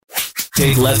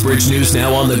Take Lethbridge News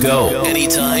Now on the go.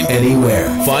 Anytime, anywhere.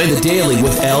 Find The Daily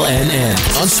with LNN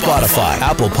on Spotify,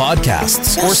 Apple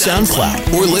Podcasts, or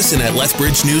SoundCloud. Or listen at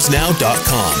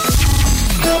lethbridgenewsnow.com.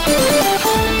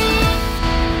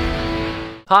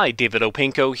 Hi, David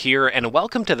Opinko here, and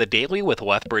welcome to The Daily with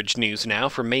Lethbridge News Now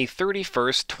for May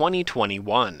 31st,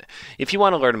 2021. If you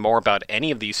want to learn more about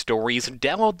any of these stories,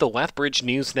 download the Lethbridge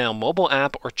News Now mobile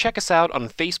app or check us out on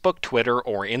Facebook, Twitter,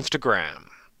 or Instagram.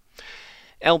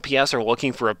 LPS are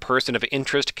looking for a person of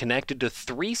interest connected to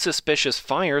 3 suspicious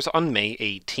fires on May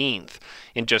 18th.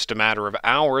 In just a matter of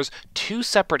hours, 2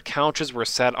 separate couches were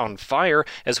set on fire,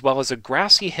 as well as a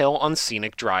grassy hill on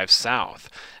Scenic Drive South.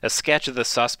 A sketch of the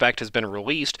suspect has been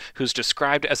released, who's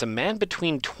described as a man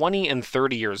between 20 and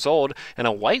 30 years old and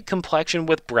a white complexion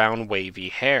with brown wavy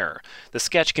hair. The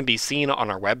sketch can be seen on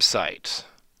our website.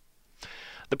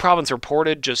 The province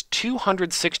reported just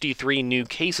 263 new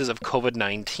cases of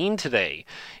COVID-19 today.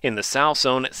 In the South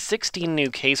Zone, 16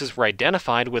 new cases were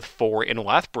identified, with 4 in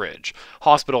Lethbridge.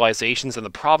 Hospitalizations in the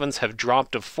province have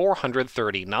dropped to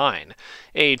 439.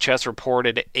 AHS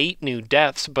reported 8 new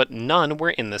deaths, but none were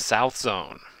in the South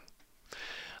Zone.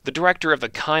 The director of the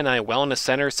Kainai Wellness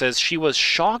Center says she was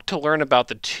shocked to learn about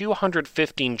the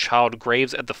 215 child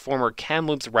graves at the former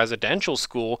Kamloops residential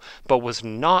school, but was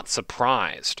not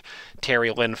surprised.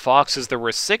 Terry Lynn Fox says there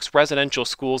were 6 residential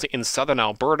schools in southern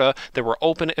Alberta that were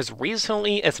open as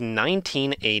recently as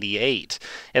 1988.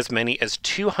 As many as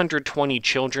 220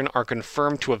 children are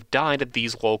confirmed to have died at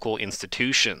these local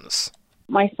institutions.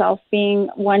 Myself being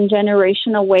one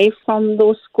generation away from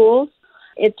those schools,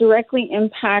 it directly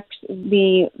impacts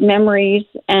the memories,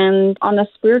 and on a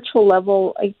spiritual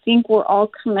level, I think we're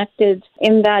all connected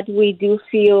in that we do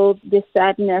feel the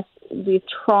sadness, the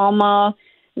trauma,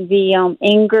 the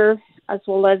anger, as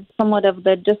well as somewhat of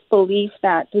the disbelief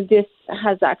that this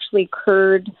has actually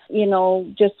occurred,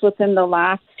 just within the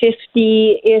last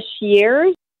 50-ish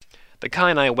years. The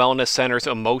Kainai Wellness Center's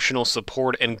emotional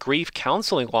support and grief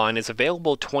counseling line is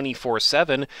available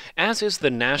 24/7, as is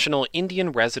the National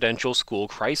Indian Residential School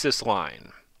Crisis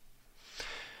Line.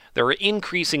 There are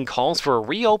increasing calls for a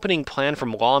reopening plan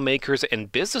from lawmakers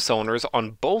and business owners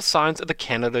on both sides of the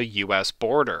Canada-U.S.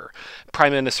 border.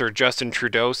 Prime Minister Justin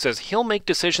Trudeau says he'll make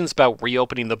decisions about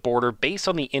reopening the border based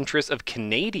on the interests of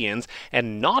Canadians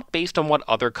and not based on what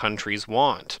other countries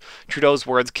want. Trudeau's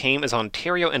words came as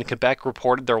Ontario and Quebec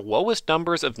reported their lowest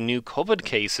numbers of new COVID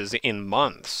cases in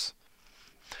months.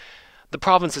 The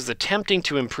province is attempting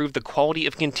to improve the quality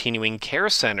of continuing care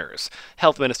centers.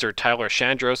 Health Minister Tyler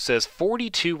Shandros says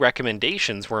 42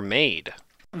 recommendations were made.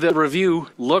 The review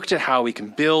looked at how we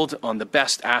can build on the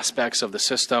best aspects of the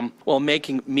system while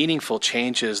making meaningful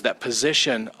changes that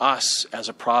position us as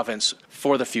a province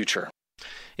for the future.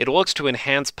 It looks to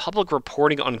enhance public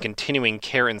reporting on continuing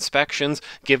care inspections,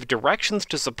 give directions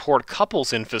to support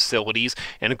couples in facilities,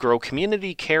 and grow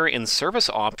community care and service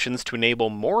options to enable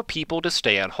more people to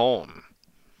stay at home.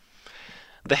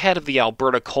 The head of the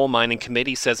Alberta Coal Mining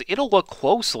Committee says it'll look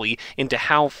closely into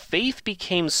how faith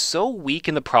became so weak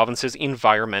in the province's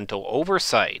environmental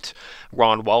oversight.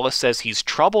 Ron Wallace says he's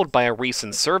troubled by a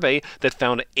recent survey that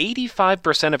found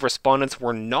 85% of respondents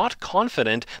were not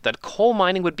confident that coal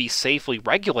mining would be safely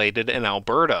regulated in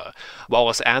Alberta.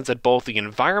 Wallace adds that both the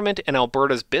environment and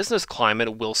Alberta's business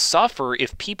climate will suffer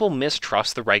if people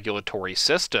mistrust the regulatory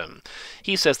system.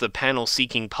 He says the panel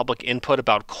seeking public input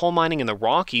about coal mining in the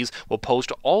Rockies will post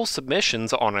all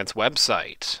submissions on its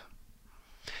website.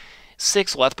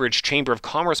 6 Lethbridge Chamber of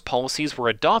Commerce policies were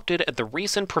adopted at the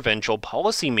recent provincial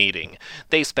policy meeting.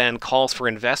 They span calls for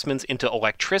investments into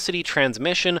electricity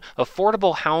transmission,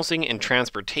 affordable housing and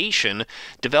transportation,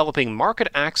 developing market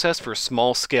access for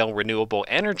small-scale renewable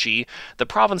energy, the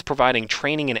province providing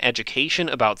training and education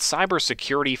about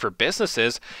cybersecurity for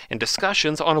businesses, and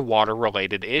discussions on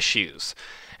water-related issues.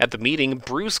 At the meeting,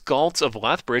 Bruce Galtz of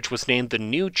Lethbridge was named the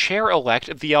new chair-elect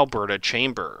of the Alberta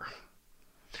Chamber.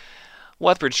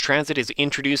 Lethbridge Transit is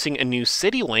introducing a new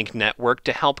CityLink network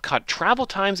to help cut travel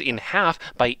times in half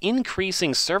by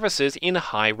increasing services in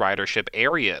high ridership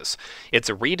areas. It's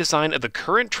a redesign of the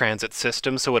current transit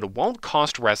system so it won't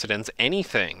cost residents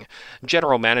anything.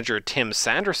 General Manager Tim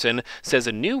Sanderson says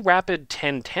a new rapid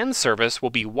 1010 service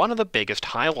will be one of the biggest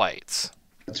highlights.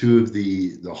 Two of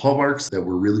the hallmarks that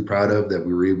we're really proud of that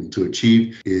we were able to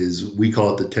achieve is we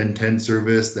call it the 1010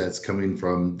 service that's coming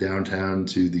from downtown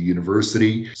to the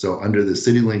university. So under the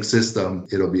CityLink system,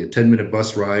 it'll be a 10-minute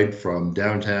bus ride from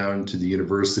downtown to the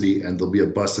university, and there'll be a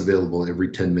bus available every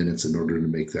 10 minutes in order to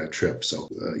make that trip. So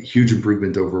a huge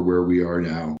improvement over where we are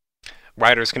now.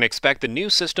 Riders can expect the new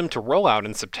system to roll out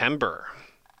in September.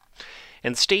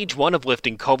 And Stage 1 of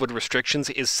lifting COVID restrictions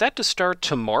is set to start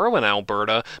tomorrow in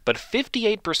Alberta, but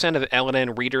 58% of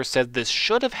LNN readers said this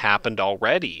should have happened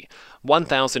already.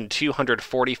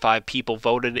 1,245 people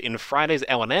voted in Friday's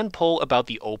LNN poll about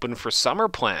the Open for Summer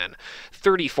plan.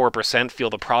 34% feel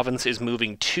the province is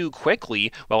moving too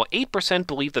quickly, while 8%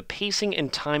 believe the pacing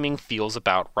and timing feels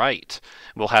about right.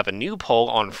 We'll have a new poll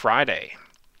on Friday.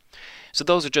 So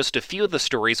those are just a few of the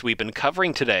stories we've been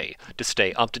covering today. To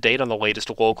stay up to date on the latest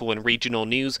local and regional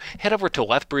news, head over to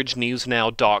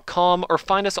lethbridgenewsnow.com or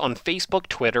find us on Facebook,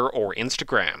 Twitter, or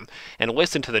Instagram. And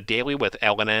listen to The Daily with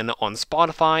LNN on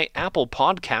Spotify, Apple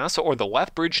Podcasts, or the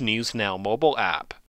Lethbridge News Now mobile app.